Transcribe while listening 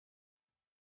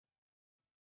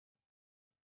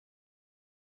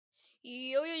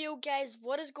Yo guys,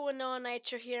 what is going on?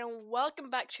 Nature here and welcome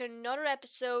back to another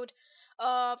episode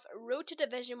of Road to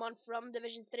Division 1 from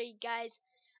Division 3. Guys,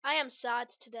 I am sad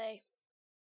today.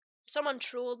 Someone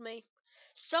trolled me.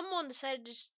 Someone decided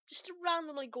just to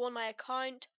randomly go on my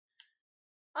account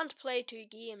and play 2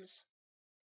 games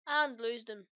and lose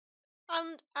them.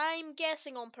 And I'm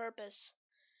guessing on purpose.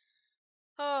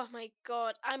 Oh my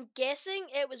god, I'm guessing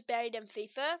it was buried in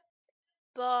FIFA.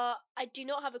 But I do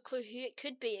not have a clue who it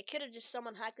could be. It could have just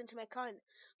someone hacked into my account.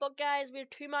 But guys, we're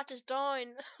 2 matches down.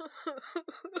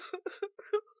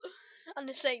 And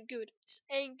this ain't good. This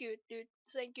ain't good, dude.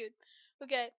 This ain't good.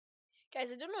 Okay, guys,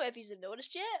 I don't know if he's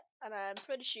noticed yet, and I'm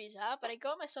pretty sure he's have, but I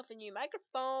got myself a new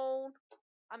microphone.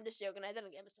 I'm just joking. I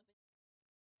didn't get myself.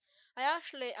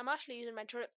 I'm actually using my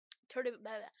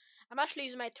I'm actually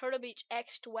using my Turtle Beach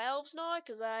X12s now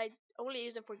because I only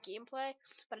use them for gameplay.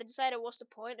 But I decided what's the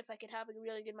point if I could have a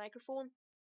really good microphone.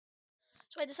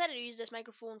 So I decided to use this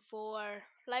microphone for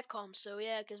live comms. So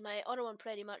yeah, because my other one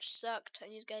pretty much sucked,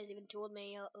 and you guys even told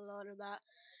me a lot of that.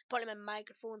 Apparently my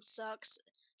microphone sucks,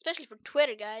 especially for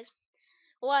Twitter, guys.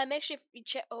 Oh, I make sure you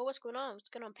check. Oh, what's going on? What's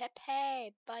going on,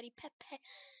 Pepe, buddy, Pepe?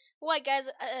 Why, guys?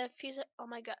 Oh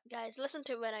my god, guys, listen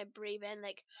to when I breathe in,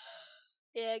 like.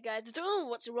 Yeah, guys, I don't know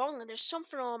what's wrong. There's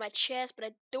something on my chest, but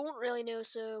I don't really know.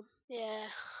 So yeah,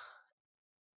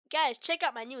 guys, check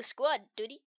out my new squad,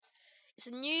 dude. It's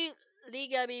a new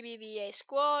Liga BBVA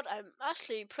squad. I'm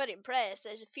actually pretty impressed.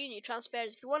 There's a few new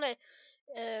transfers. If you want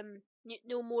to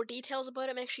know more details about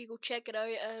it, make sure you go check it out.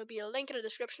 There'll be a link in the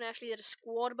description. Actually, there's a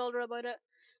squad builder about it.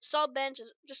 Sub bench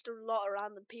is just a lot of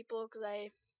random people because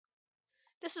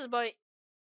this is about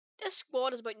this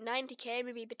squad is about 90k,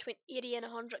 maybe between 80 and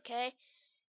 100k.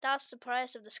 That's the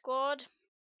price of the squad.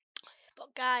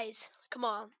 But guys, come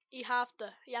on, you have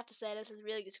to say this is a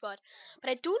really good squad.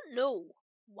 But I don't know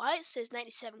why it says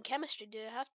 97 chemistry. Do I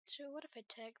have to? What if I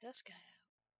take this guy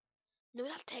out? No,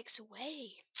 that takes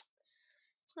away.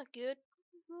 It's not good.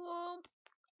 Well,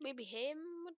 maybe him.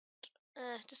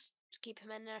 Just keep him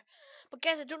in there. But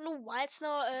guys, I don't know why it's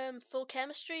not full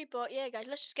chemistry. But yeah, guys,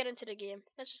 let's just get into the game.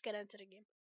 Let's just get into the game.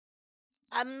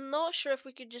 I'm not sure if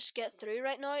we could just get through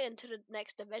right now into the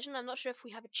next division. I'm not sure if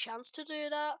we have a chance to do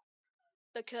that.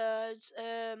 Because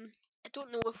I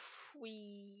don't know if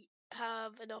we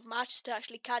have enough matches to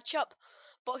actually catch up.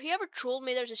 But whoever trolled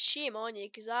me, there's a shame on you,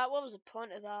 because what was the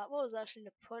point of that? What was actually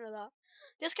the point of that?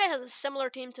 This guy has a similar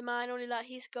team to mine, only that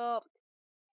he's got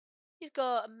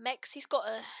a mix. He's got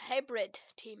a hybrid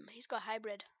team. He's got a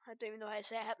hybrid. I don't even know how to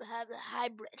say it. I have to have a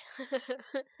hybrid.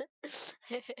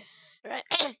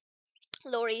 Right.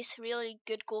 Laurie's really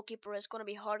good goalkeeper. It's going to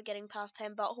be hard getting past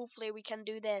him, but hopefully we can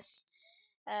do this.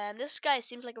 This guy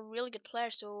seems like a really good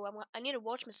player, so I need to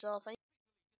watch myself. I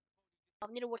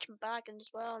need to watch my back and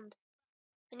as well, and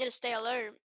I need to stay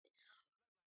alert.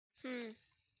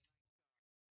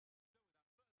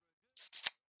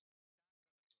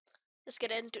 Let's get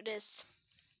into this.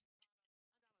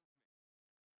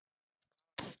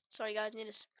 Sorry guys, I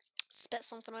need to spit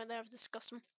something out there. I was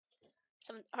disgusting.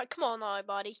 Alright, come on now,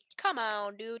 buddy. Come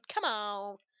on, dude. Come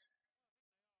on.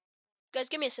 Guys,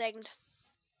 give me a second.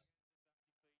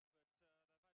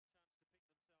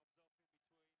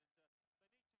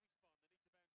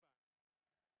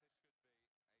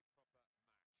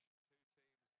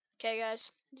 Okay,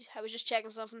 guys. I was just checking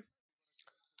something.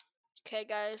 Okay,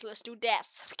 guys, let's do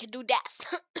this. We can do this.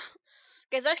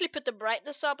 Guys, I actually put the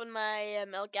brightness up in my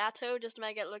Elgato just to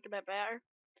make it look a bit better.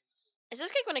 Is this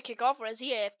guy going to kick off, or is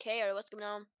he AFK, or what's going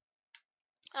on?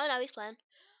 Oh no, he's playing.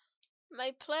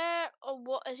 My player, oh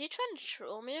what, is he trying to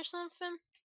troll me or something?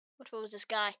 What if it was this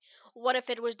guy? What if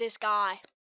it was this guy?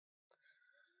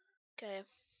 Okay.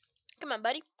 Come on,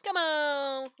 buddy. Come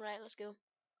on. Right, let's go.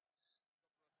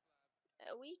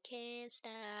 We can't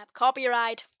stop.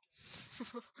 Copyright.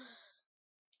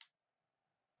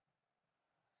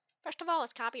 First of all,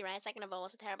 it's copyright. Second of all,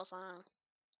 it's a terrible song.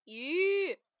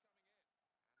 Yeah.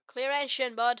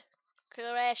 Clearation, bud.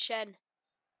 Clearation.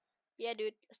 Yeah,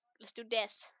 dude. Let's do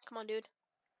this. Come on, dude.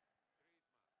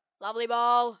 Lovely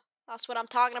ball. That's what I'm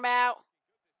talking about.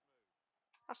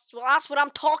 That's what I'm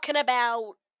talking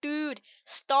about. Dude,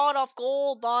 start off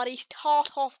goal, buddy. Start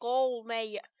off goal,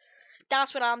 mate.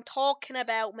 That's what I'm talking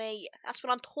about, mate. That's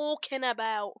what I'm talking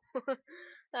about.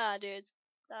 Dude.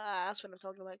 That's what I'm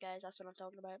talking about, guys. That's what I'm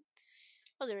talking about.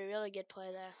 That was a really good play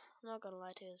there. I'm not gonna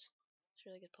lie to you. It's a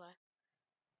really good play.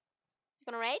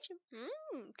 Gonna rage?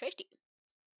 Tasty.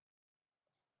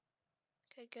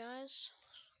 Okay, guys.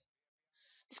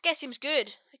 This guy seems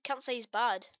good. I can't say he's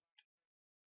bad.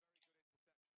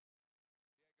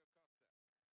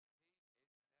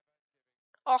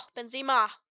 Oh, Benzema.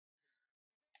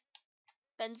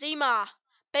 Benzema.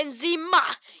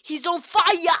 Benzema. He's on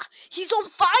fire. He's on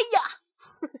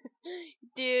fire.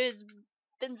 Dude,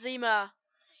 Benzema.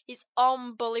 He's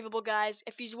unbelievable, guys.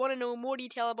 If you want to know more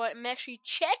detail about him, make sure you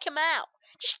check him out.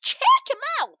 Just check him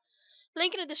out.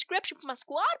 Link in the description for my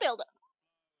squad builder.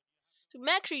 So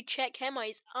make sure you check him out.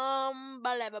 He's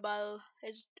unbelievable.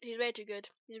 He's way too good.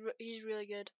 He's really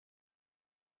good.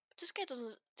 But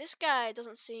this guy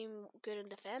doesn't seem good in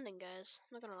defending, guys.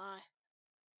 I'm not gonna lie.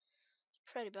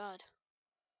 It's pretty bad.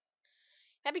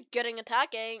 He might be good in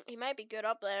attacking. He might be good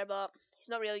up there, but he's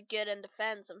not really good in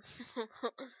defense.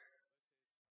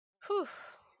 Whew.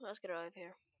 Let's get out of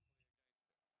here.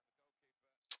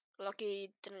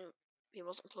 Lucky he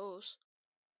wasn't close.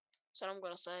 That's what I'm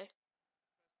gonna say.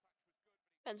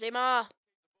 Benzema.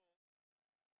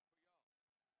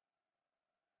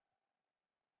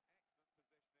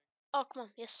 Oh, come on,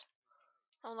 yes.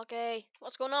 Unlucky.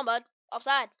 What's going on, bud?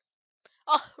 Offside.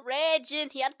 Oh, raging.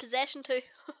 He had possession too.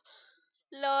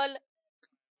 Lol.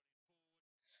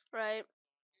 Right.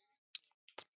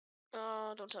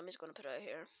 Oh, don't tell me he's gonna put it out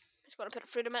here. He's gonna put it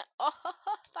through to me. Oh,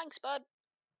 thanks, bud.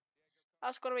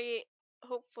 That's gonna be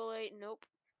hopefully nope.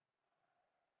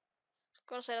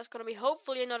 Gonna say that's gonna be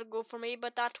hopefully not a goal for me,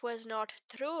 but that was not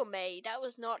true, mate. That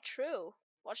was not true.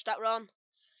 Watch that run.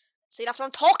 See, that's what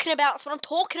I'm talking about. That's what I'm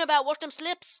talking about. Watch them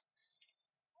slips.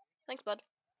 Thanks, bud.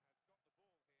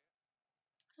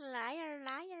 Liar,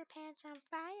 liar, pants on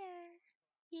fire.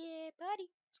 Yeah, buddy.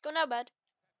 Let's go now, bud.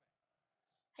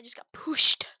 I just got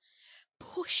pushed.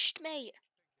 Pushed, mate.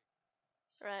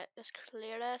 Right, let's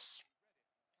clear this.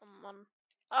 Oh.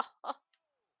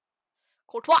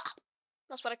 Courtois.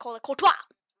 That's what I call it. Courtois.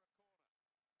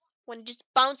 When it just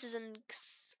bounces and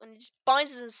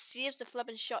saves the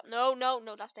flipping shot. No,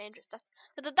 that's dangerous. That's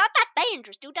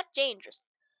dangerous, dude. That's dangerous.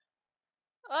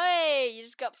 Hey, you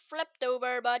just got flipped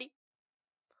over, buddy.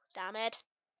 Damn it.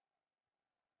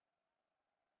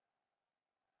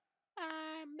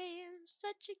 I'm being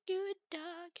such a good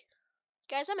dog.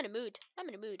 Guys, I'm in a mood. I'm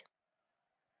in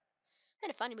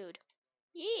a funny mood.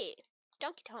 Yeah.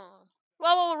 Donkey Tom.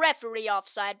 Well, referee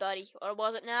offside, buddy. Or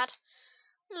was it not?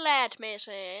 Let me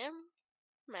see.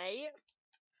 Mate.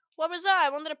 What was that? I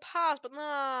wanted to pass, but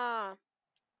nah.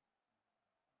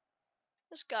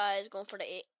 This guy's going for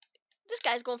the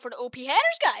OP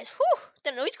headers, guys. Whew.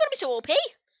 Didn't know he's going to be so OP. Man.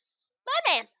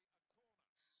 I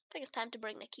think it's time to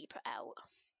bring the keeper out.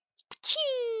 Choo!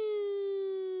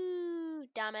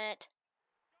 Damn it.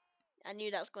 I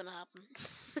knew that was going to happen.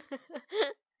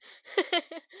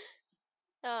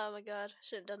 Oh my god.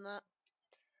 Shouldn't have done that.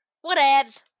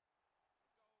 Whatevs.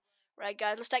 Right,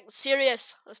 guys. Let's take the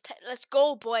serious. Let's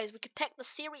go, boys. We can take the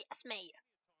serious, mate.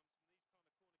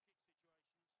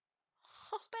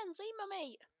 Oh, Benzema,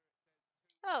 mate.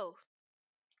 Oh.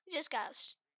 You just got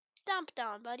stomped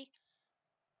on, buddy.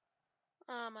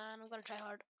 Oh, man. I'm going to try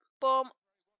hard. Boom.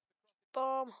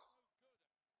 Boom.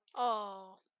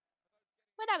 Oh.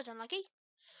 Well, that was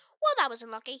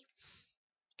unlucky.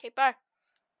 Keeper.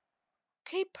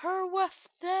 Keeper with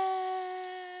the...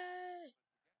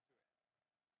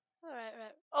 Alright.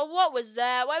 Oh, what was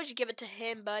that? Why would you give it to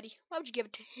him, buddy? Why would you give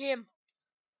it to him?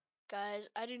 Guys,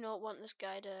 I do not want this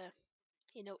guy to,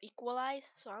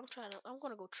 equalize. So I'm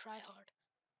gonna go try hard.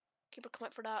 Keeper, come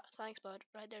out for that. Thanks, bud.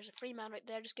 Right, there's a free man right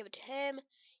there. Just give it to him.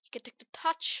 He could take the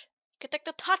touch.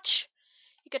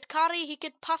 He could carry. He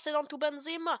could pass it on to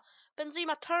Benzema.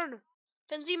 Benzema, turn.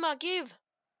 Benzema, give.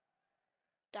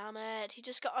 Damn it. He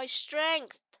just got ice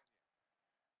strength.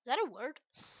 Is that a word?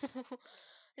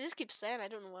 I just keep saying I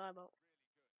don't know why about.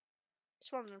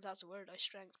 Just wondering if that's a word, ice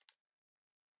strength.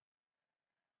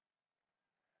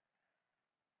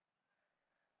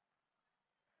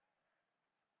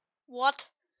 What?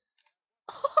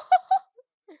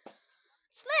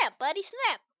 Snap, buddy,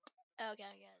 snap. Okay, I get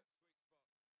it.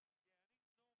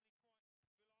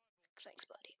 Thanks,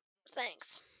 buddy.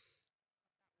 Thanks.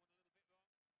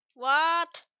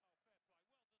 What?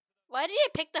 Why do you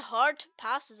pick the hard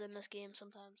passes in this game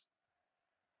sometimes?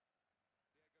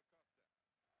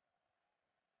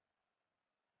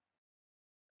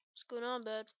 What's going on,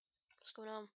 bud? What's going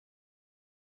on?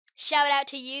 Shout out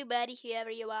to you, buddy, whoever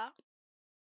you are.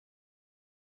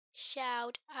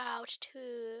 Shout out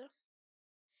to...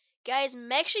 Guys,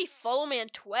 make sure you follow me on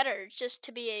Twitter just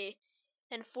to be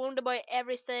informed about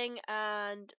everything,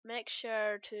 and make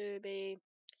sure to be,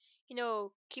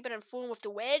 keeping informed with the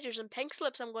wagers and pink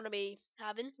slips I'm going to be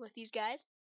having with these guys.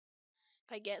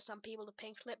 If I get some people to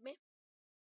pink slip me.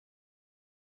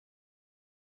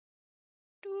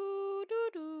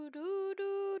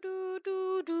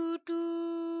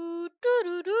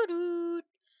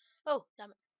 Oh,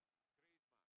 damn it.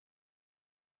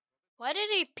 Why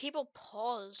did people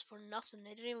pause for nothing?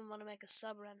 They didn't even want to make a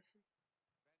sub or anything.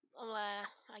 I'm like,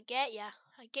 I get ya.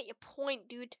 I get your point,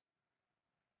 dude.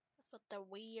 That's what the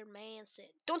weird man said.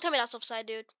 Don't tell me that's offside,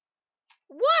 dude.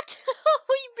 What?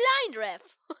 Were you blind, ref?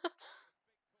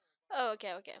 Oh,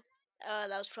 okay, okay. That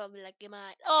was probably like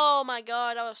my. Oh my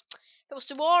god, that was. If it was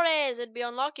Suarez, it'd be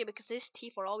unlucky because his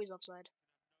teeth are always offside.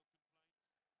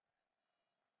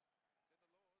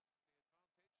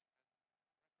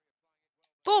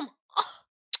 Boom! Oh,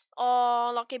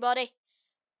 oh lucky buddy.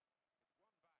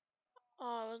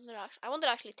 Oh, I wanted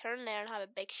to actually turn there and have a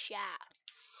big shot.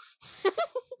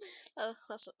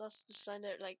 That's just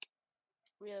sounded like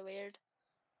really weird.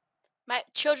 My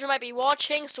children might be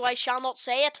watching, so I shall not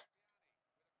say it.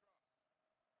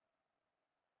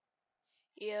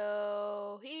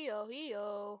 Yo, yo,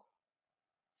 yo.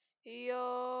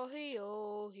 Yo,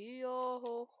 yo, yo,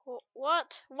 ho, ho.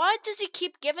 What? Why does he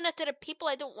keep giving it to the people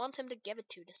I don't want him to give it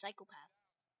to? The psychopath.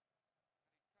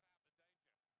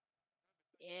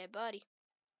 Yeah, buddy.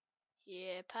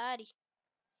 Yeah, Patty.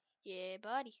 Yeah,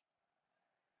 buddy.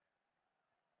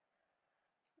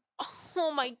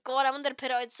 Oh my god, I wanted to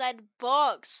put it outside the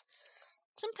box.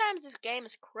 Sometimes this game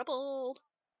is crippled.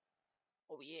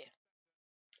 Oh yeah.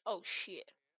 Oh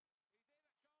shit.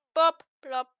 Bop,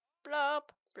 blop,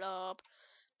 blop, blop.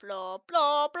 Blop,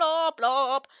 blop, blop,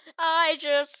 blop. I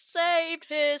just saved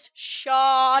his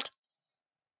shot.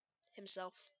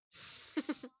 Himself.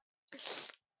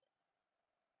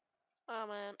 Oh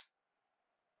man.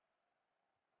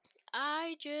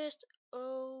 I just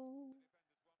oh.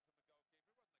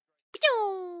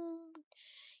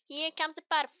 Here comes the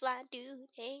butterfly, dude.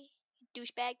 Hey,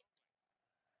 douchebag.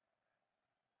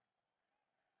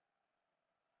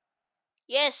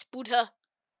 Yes, Buddha.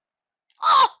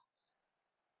 Oh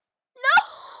no!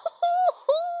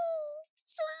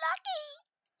 So lucky,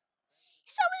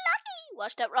 so lucky.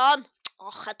 Watch that run.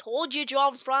 Oh, I told you,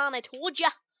 John Fran. I told you.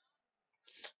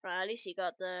 Right, at least you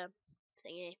got the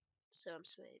thingy. So I'm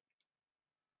sweet.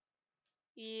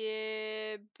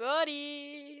 Yeah,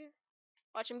 buddy.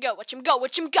 Watch him go. Watch him go.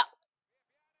 Watch him go.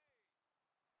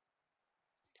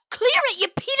 Clear it, you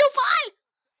pedophile!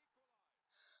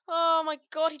 Oh my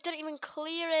god, he didn't even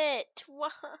clear it.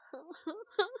 What?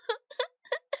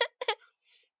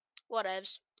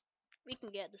 Whatevs. We can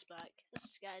get this back.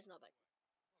 This guy's not that.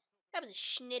 That was a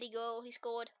schnitty goal he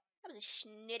scored. That was a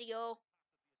schnitty goal.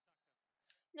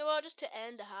 You know what? Just to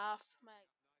end the half.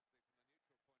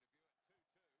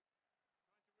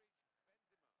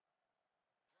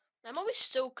 I'm always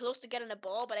so close to getting the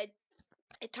ball, but I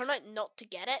turn out not to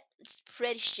get it. It's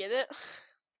pretty stupid.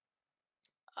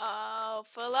 Oh,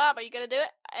 full up. Are you gonna do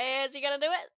it? Is he gonna do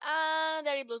it? And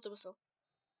there he blows the whistle.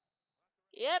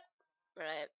 Yep.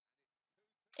 Right.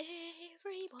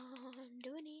 Everyone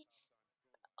doing it.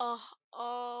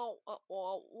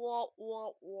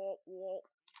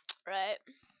 Right.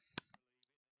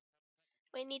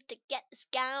 We need to get this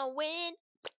going.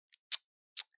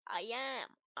 I am.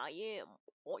 I am.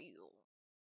 You.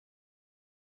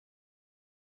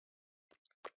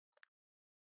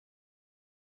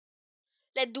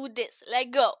 Let's do this.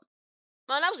 Let go.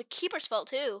 Man, that was a keeper's fault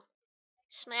too.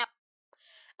 Snap.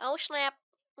 Oh snap.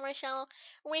 We shall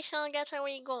get how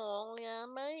we go, yeah,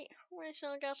 mate. We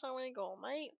shall get how we go,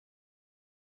 mate.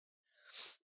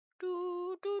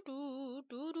 Do do do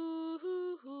do do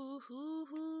hoo hoo hoo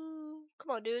hoo.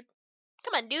 Come on, dude.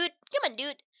 Come on, dude. Come on,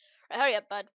 dude. Right, hurry up,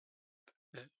 bud.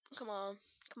 Come on.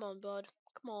 Come on, bud.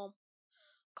 Come on.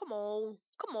 Come on.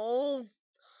 Come on.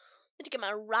 Need to get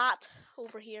my rat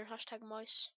over here. Hashtag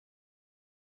mouse.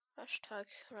 Hashtag.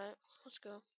 Right. Let's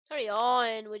go. Hurry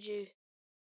on, would you?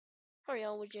 Hurry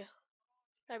on, would you?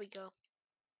 There we go.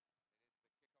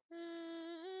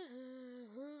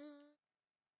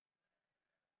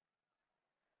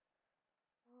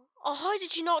 Oh, how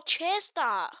did you not chase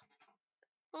that?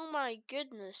 Oh my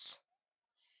goodness.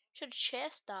 Should have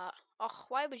chased that. Oh,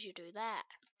 why would you do that?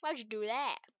 Why would you do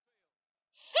that?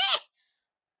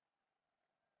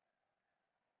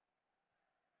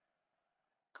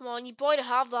 Come on, you boy to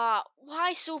have that.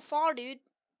 Why so far, dude?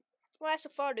 Why so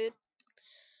far, dude?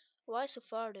 Why so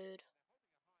far, dude?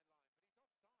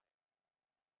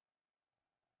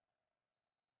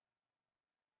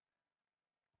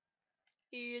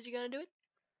 Is he gonna do it?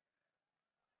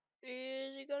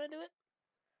 Is he gonna do it?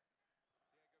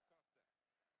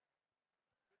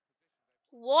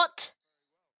 What?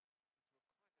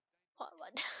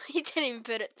 What? He didn't even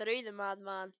put it through, the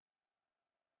madman.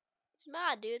 He's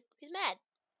mad, dude. He's mad.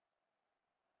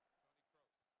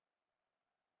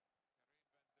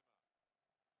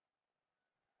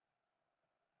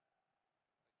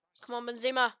 Come on,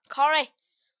 Benzema. Corey.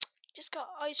 Just got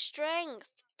out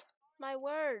strength. My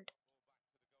word.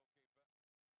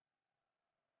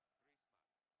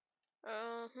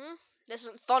 This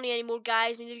isn't funny anymore,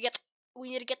 guys. We need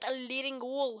to get a leading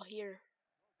goal here.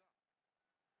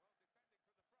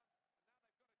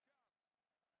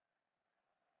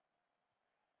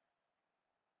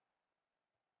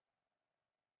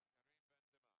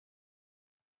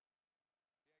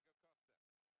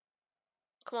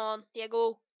 Come on,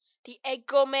 Diego.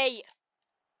 Diego, mate.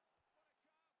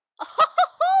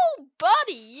 Oh,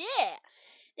 buddy, yeah.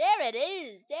 There it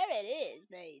is. There it is,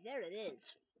 mate. There it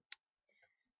is.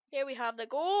 Here we have the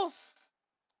goal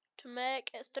to make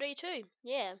it 3-2.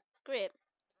 Yeah, great.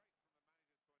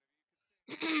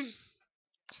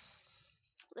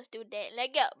 Let's do that.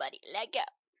 Let go, buddy. Let go.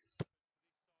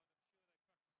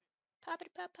 Poppity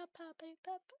pop pop poppity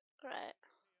pop. Right.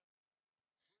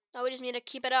 Now we just need to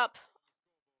keep it up.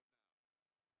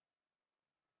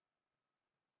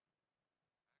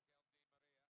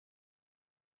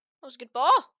 That was a good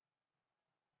ball.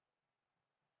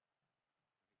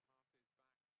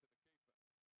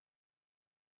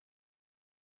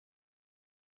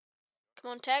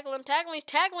 Come on, tackle him, tackle him, he's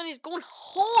tackling, he's going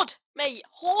hard, mate.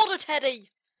 Harder, Teddy.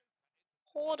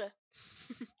 Harder.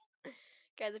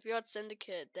 Guys, if you're on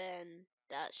Syndicate, then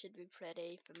that should be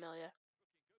pretty familiar.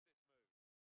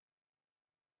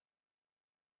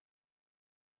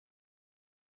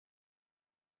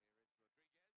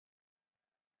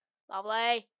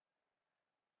 Lovely.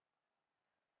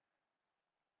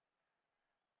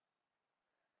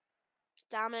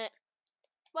 Damn it.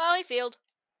 Well, he failed.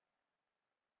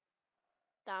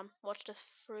 Damn, watch this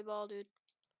free ball, dude.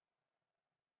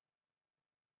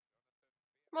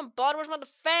 Come on, bud, where's my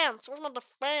defense? Where's my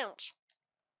defense?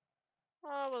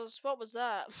 What was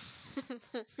that?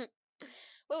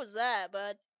 What was that,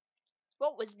 bud?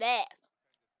 What was that?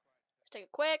 Let's take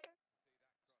it quick.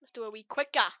 Let's do a wee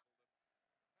quicker.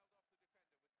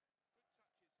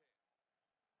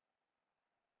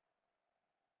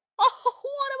 Oh,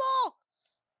 what a ball!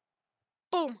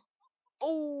 Boom.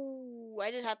 Oh,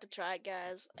 I did have to try it,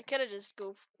 guys. I could have just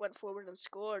went forward and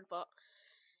scored, but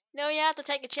no, you have to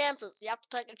take your chances. You have to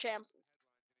take your chances.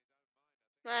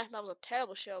 Nah, that was a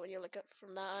terrible shot when you look at it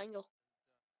from that angle.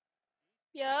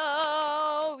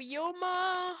 Yo, you're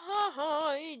mine,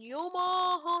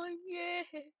 yeah.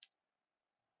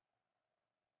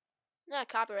 Nah,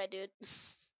 copyright, dude.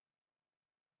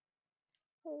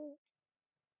 Oh,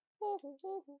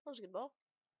 that was a good ball.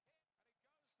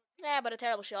 Yeah, but a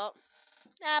terrible shot.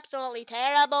 Absolutely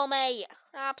terrible, mate.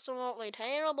 Absolutely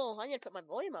terrible. I need to put my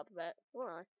volume up a bit, don't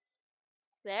I?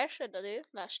 There should I do.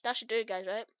 That should do, guys,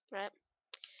 right? Right.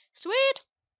 Sweet.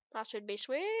 That should be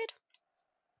sweet.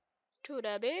 To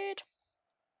the beat.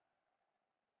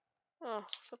 Oh,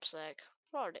 flip's sake.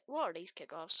 What are these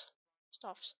kickoffs?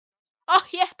 Stuffs. Oh,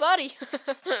 yeah, buddy.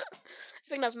 I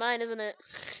think that's mine, isn't it?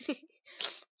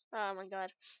 Oh, my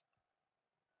God.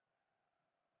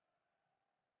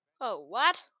 Oh,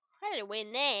 what? How did I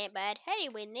win that, bud? How did I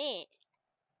win that?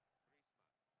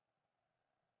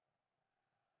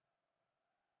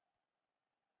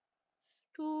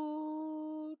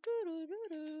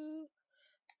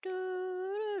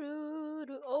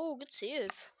 Oh, good save.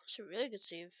 That's a really good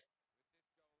save.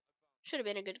 Should have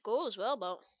been a good goal as well,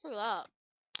 but look at that.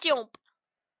 Jump.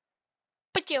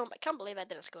 Jump. I can't believe I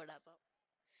didn't score that, but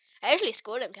I actually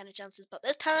scored them kind of chances, but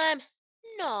this time,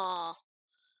 no. I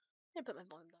didn't put my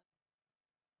volume down.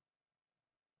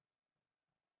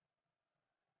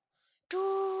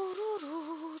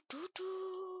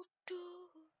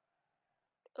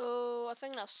 Oh, I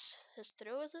think that's his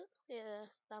throw, is it? Yeah,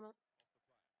 damn it.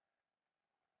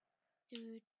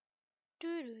 Do,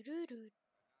 do, do, do, do,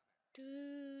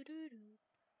 do, do, do.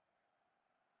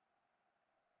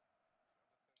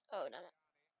 Oh, damn it.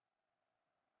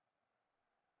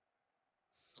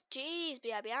 Jeez,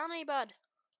 be bud.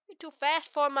 You're too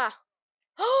fast for me.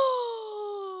 Oh!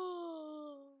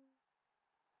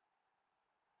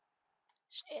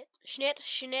 Schnit.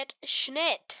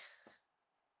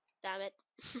 Damn it.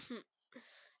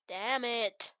 Damn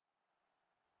it.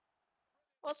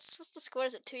 What's the score?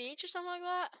 Is it 2 each or something like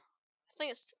that? I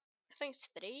think it's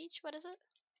 3 each. What is it? Let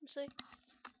me see.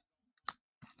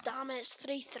 Damn it, it's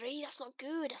 3-3. That's not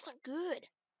good. That's not good.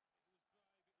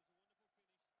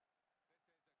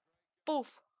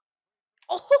 Boof.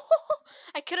 Oh,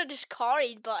 I could have just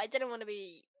carried, but I didn't want to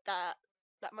be that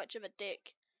much of a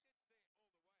dick.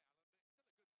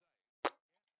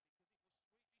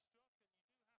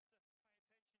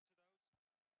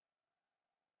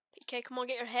 PK, come on,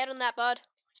 get your head on that, bud.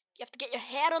 You have to get your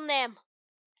head on them.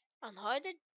 And how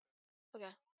did? Okay,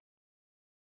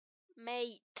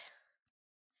 mate.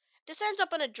 If this ends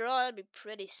up in a draw, that'd be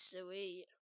pretty sweet.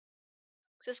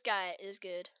 This guy is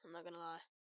good, I'm not gonna lie.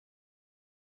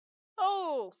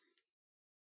 Oh!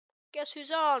 Guess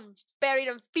who's on? Buried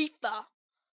in FIFA!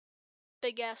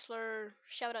 Big Assler,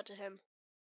 shout out to him.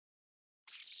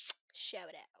 Shout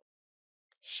out.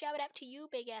 Shout out to you,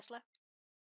 Big Assler.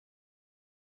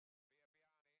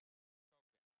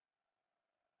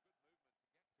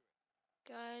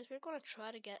 Guys, we're gonna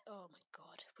try to get. Oh my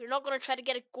god. We're not gonna try to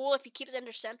get a goal if he keeps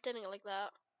intercepting it like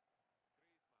that.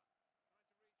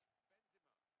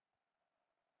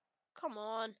 Come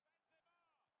on.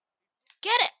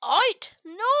 Get it out!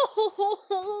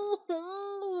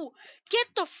 No! Get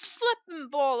the flipping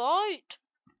ball out!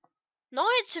 Now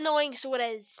it's annoying, so it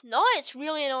is. Now it's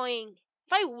really annoying.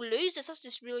 If I lose this, that's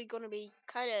just really gonna be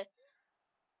kind of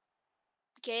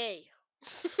gay.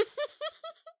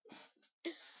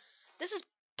 This is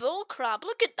bullcrap.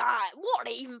 Look at that. What are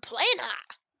they even playing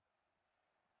at?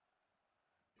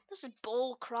 This is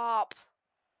bullcrap.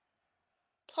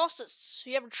 Plus, it's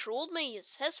whoever trolled me.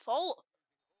 It's his fault.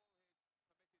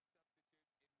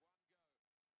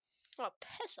 Oh,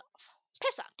 piss off.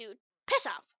 Piss off, dude. Piss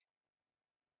off.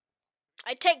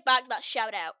 I take back that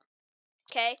shout out.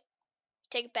 Okay?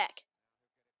 Take it back.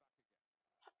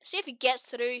 See if he gets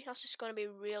through. That's just going to be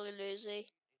really loosey.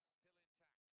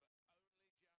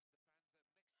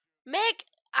 Make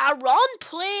a run,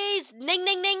 please. Ning,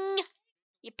 ning, ning.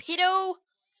 You pedo.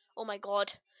 Oh my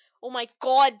god. Oh my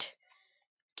god.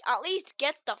 At least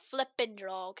get the flipping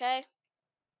draw, okay?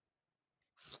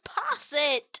 Pass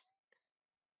it.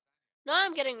 Now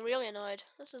I'm getting really annoyed.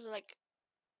 This is like...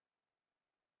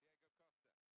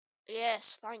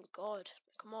 Yes, thank god.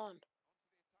 Come on.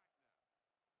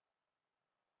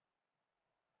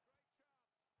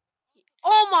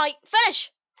 Oh my...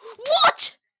 Finish!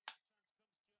 What?!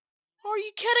 Are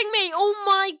you kidding me? Oh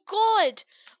my god!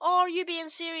 Oh, are you being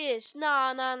serious?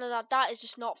 Nah, nah, nah, nah. That is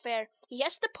just not fair. He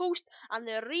hits the post and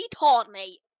the retard,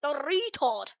 mate. The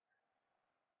retard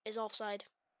is offside.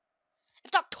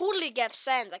 If that totally gave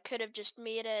sense, I could have just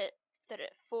made it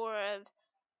 4-3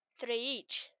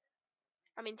 each.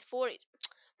 I mean 4 each.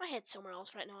 My head's somewhere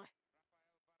else right now.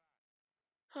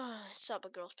 It's up a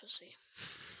girl's pussy.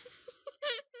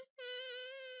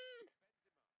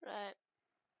 Right.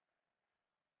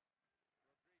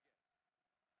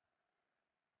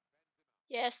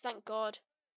 Yes, thank God.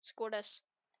 Scored us.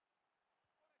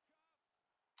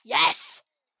 Yes!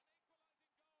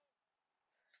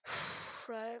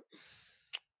 Right.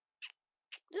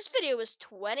 This video was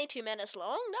 22 minutes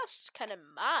long. That's kind of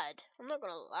mad. I'm not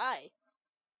gonna lie.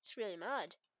 It's really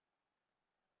mad.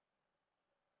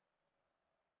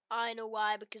 I know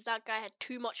why, because that guy had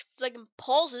too much friggin'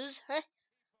 pauses, huh?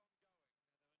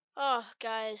 Oh,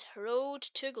 guys, road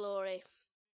to glory.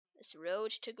 It's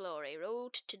road to glory.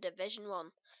 Road to Division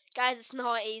 1. Guys, it's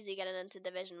not easy getting into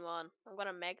Division 1. I'm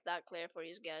gonna make that clear for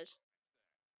you guys.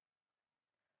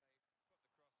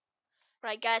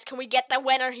 Right, guys, can we get the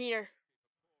winner here?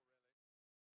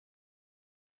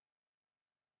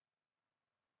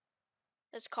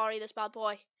 Let's carry this bad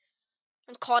boy.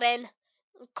 I'm caught in.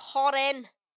 I'm caught in.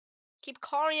 Keep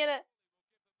carrying it.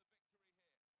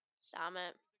 Damn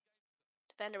it.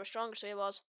 Defender was stronger, so he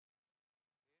was.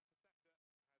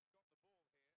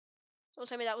 Don't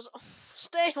tell me that was...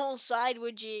 Stay on side,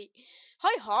 would you?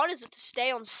 How hard is it to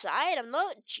stay on side? I'm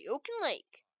not joking,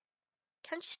 like.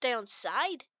 Can't you stay on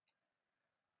side?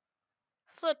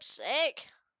 Flip's sake.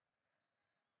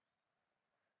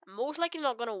 I'm most likely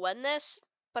not going to win this,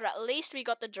 but at least we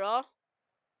got the draw.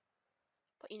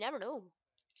 But you never know.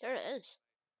 There it is.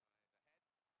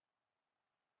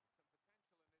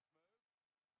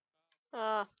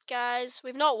 Guys,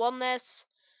 we've not won this,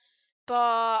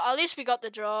 but at least we got the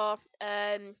draw.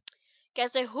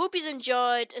 Guys, I hope you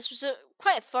enjoyed. This was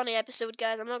quite a funny episode,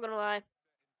 guys. I'm not gonna lie.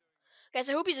 Guys,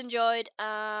 I hope you enjoyed,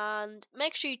 and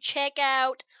make sure you check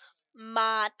out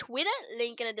my Twitter,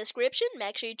 link in the description.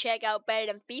 Make sure you check out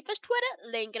BuriedInFifa's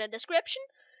Twitter, link in the description.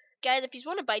 Guys, if you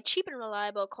want to buy cheap and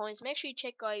reliable coins, make sure you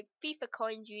check out FIFA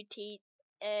Coins UT,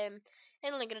 in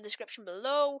the link in the description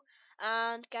below.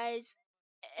 And guys,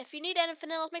 if you need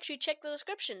anything else, make sure you check the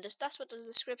description. That's what the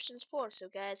description's for. So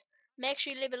guys, make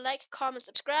sure you leave a like, comment,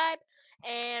 subscribe,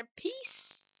 and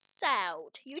peace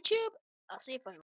out. YouTube, I'll see you for